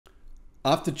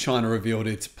After China revealed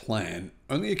its plan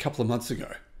only a couple of months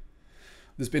ago,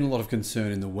 there's been a lot of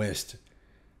concern in the West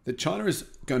that China is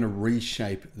going to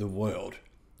reshape the world.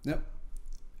 Now,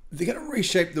 they're going to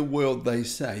reshape the world, they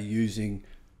say, using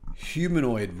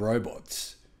humanoid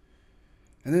robots.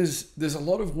 And there's a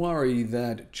lot of worry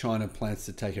that China plans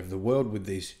to take over the world with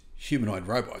these humanoid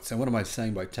robots. And what am I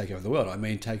saying by take over the world? I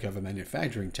mean take over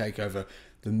manufacturing, take over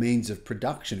the means of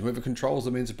production, whoever controls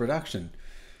the means of production.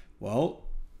 Well,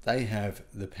 they have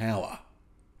the power.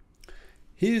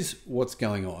 Here's what's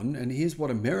going on, and here's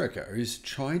what America is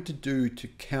trying to do to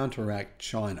counteract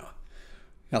China.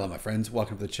 Hello, my friends.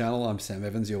 Welcome to the channel. I'm Sam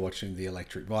Evans. You're watching the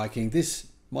Electric Viking. This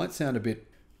might sound a bit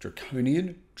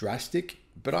draconian, drastic,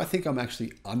 but I think I'm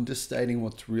actually understating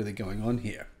what's really going on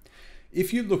here.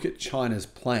 If you look at China's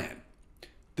plan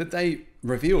that they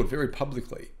revealed very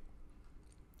publicly,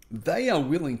 they are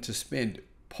willing to spend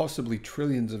possibly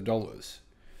trillions of dollars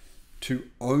to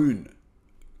own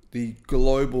the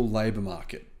global labor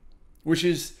market, which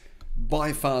is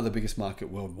by far the biggest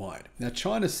market worldwide. Now,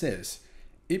 China says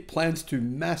it plans to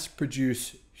mass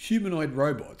produce humanoid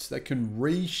robots that can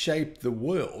reshape the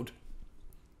world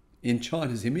in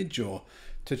China's image or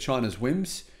to China's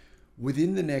whims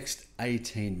within the next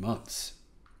 18 months.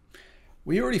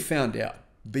 We already found out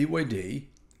BYD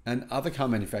and other car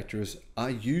manufacturers are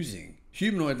using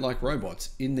humanoid-like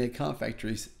robots in their car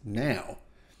factories now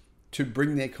to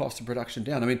bring their cost of production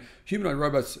down. I mean, humanoid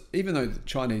robots, even though the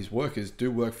Chinese workers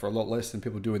do work for a lot less than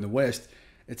people do in the West,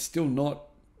 it's still not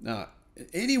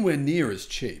anywhere near as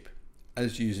cheap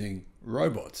as using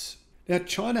robots. Now,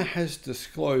 China has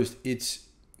disclosed its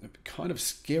kind of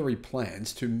scary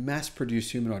plans to mass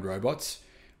produce humanoid robots,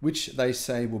 which they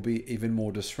say will be even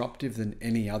more disruptive than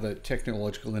any other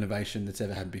technological innovation that's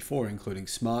ever had before, including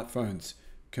smartphones,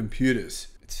 computers,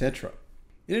 etc.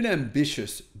 In an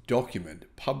ambitious document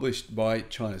published by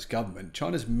China's government,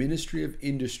 China's Ministry of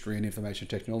Industry and Information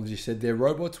Technology said their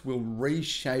robots will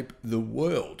reshape the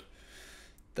world.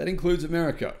 That includes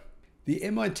America. The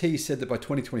MIT said that by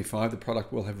 2025, the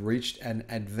product will have reached an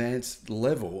advanced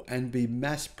level and be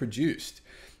mass produced.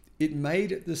 It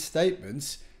made the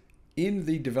statements in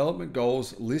the development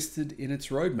goals listed in its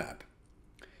roadmap.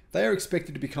 They are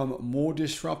expected to become more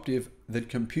disruptive than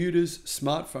computers,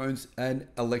 smartphones, and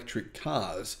electric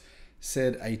cars,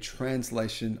 said a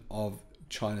translation of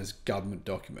China's government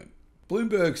document.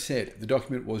 Bloomberg said the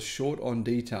document was short on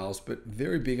details, but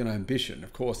very big on ambition.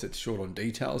 Of course, it's short on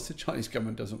details. The Chinese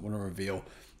government doesn't want to reveal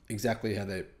exactly how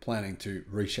they're planning to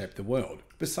reshape the world.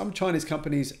 But some Chinese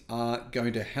companies are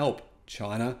going to help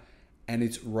China and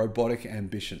its robotic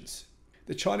ambitions.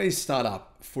 The Chinese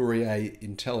startup Fourier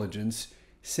Intelligence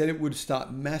said it would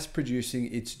start mass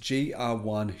producing its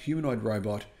GR1 humanoid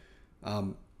robot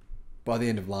by the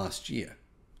end of last year.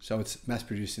 So it's mass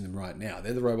producing them right now.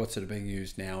 They're the robots that are being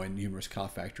used now in numerous car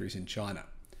factories in China.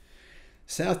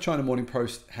 South China Morning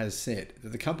Post has said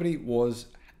that the company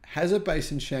has a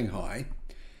base in Shanghai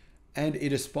and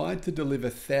it aspired to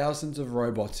deliver thousands of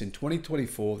robots in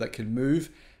 2024 that can move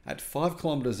at 5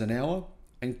 kilometers an hour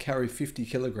and carry 50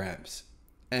 kilograms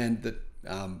and that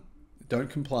don't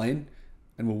complain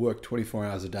and will work 24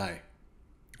 hours a day.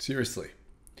 Seriously.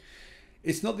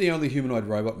 It's not the only humanoid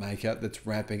robot maker that's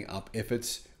ramping up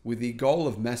efforts with the goal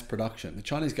of mass production. The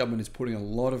Chinese government is putting a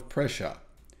lot of pressure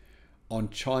on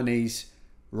Chinese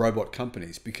robot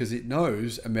companies because it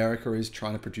knows America is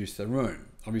trying to produce their own.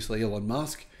 Obviously, Elon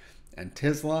Musk and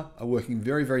Tesla are working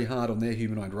very, very hard on their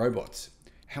humanoid robots.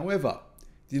 However,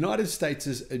 the United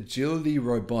States' Agility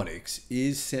Robotics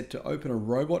is set to open a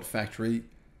robot factory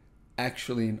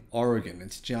actually in Oregon.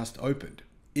 It's just opened.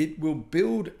 It will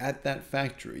build at that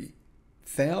factory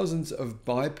thousands of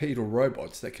bipedal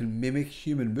robots that can mimic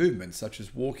human movements such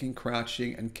as walking,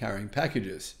 crouching, and carrying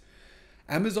packages.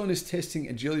 Amazon is testing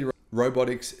Agility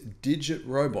Robotics' Digit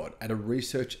robot at a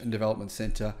research and development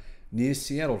center near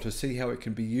Seattle to see how it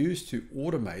can be used to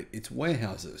automate its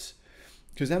warehouses.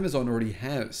 Because Amazon already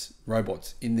has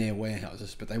robots in their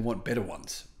warehouses, but they want better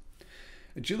ones.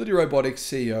 Agility Robotics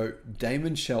CEO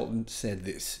Damon Shelton said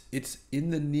this: "It's in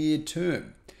the near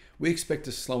term. We expect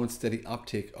a slow and steady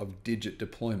uptick of Digit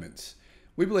deployments.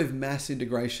 We believe mass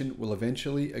integration will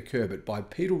eventually occur, but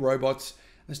bipedal robots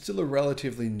are still a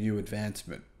relatively new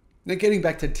advancement." Now, getting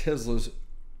back to Tesla's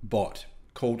bot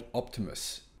called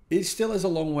Optimus. It still has a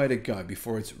long way to go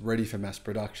before it's ready for mass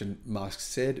production, Musk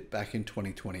said back in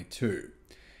 2022.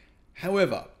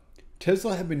 However,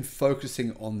 Tesla have been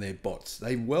focusing on their bots.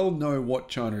 They well know what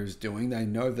China is doing. They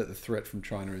know that the threat from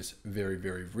China is very,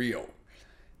 very real.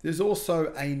 There's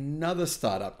also another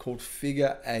startup called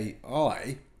Figure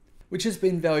AI which has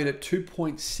been valued at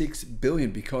 $2.6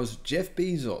 billion because Jeff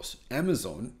Bezos,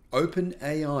 Amazon,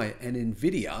 OpenAI, and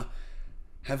Nvidia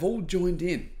have all joined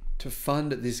in to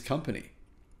fund this company.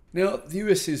 Now, the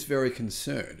US is very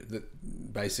concerned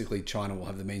that basically China will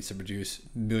have the means to produce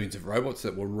millions of robots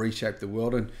that will reshape the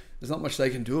world, and there's not much they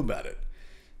can do about it.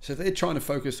 So they're trying to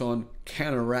focus on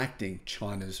counteracting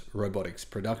China's robotics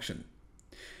production.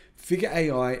 Figure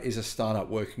AI is a startup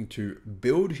working to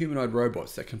build humanoid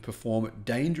robots that can perform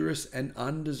dangerous and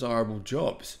undesirable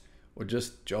jobs, or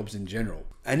just jobs in general.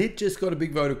 And it just got a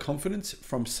big vote of confidence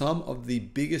from some of the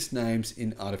biggest names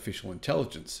in artificial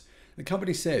intelligence. The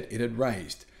company said it had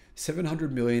raised $700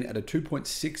 million at a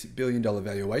 $2.6 billion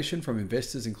valuation from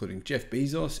investors including Jeff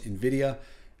Bezos, Nvidia,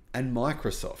 and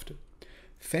Microsoft.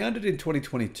 Founded in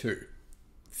 2022,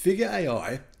 Figure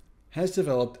AI has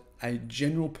developed a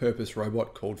general purpose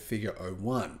robot called Figure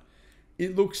 01.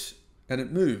 It looks and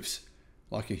it moves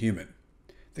like a human.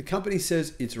 The company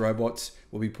says its robots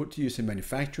will be put to use in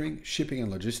manufacturing, shipping and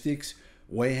logistics,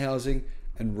 warehousing,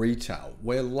 and retail,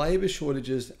 where labor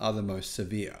shortages are the most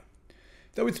severe,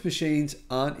 though its machines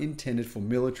aren't intended for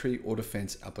military or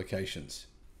defense applications.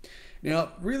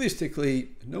 Now,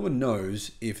 realistically, no one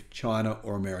knows if China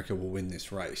or America will win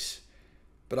this race.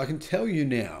 But I can tell you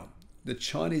now, the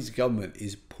Chinese government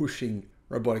is pushing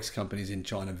robotics companies in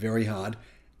China very hard,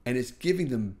 and it's giving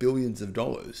them billions of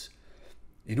dollars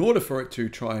in order for it to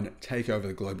try and take over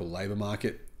the global labor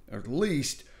market, or at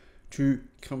least to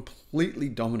completely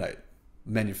dominate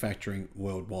manufacturing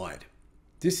worldwide.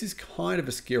 This is kind of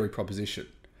a scary proposition.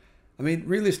 I mean,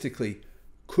 realistically,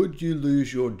 could you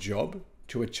lose your job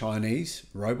to a Chinese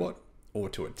robot or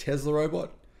to a Tesla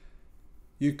robot?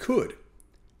 You could.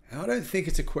 I don't think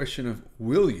it's a question of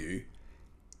will you,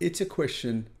 it's a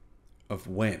question of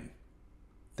when.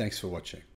 Thanks for watching.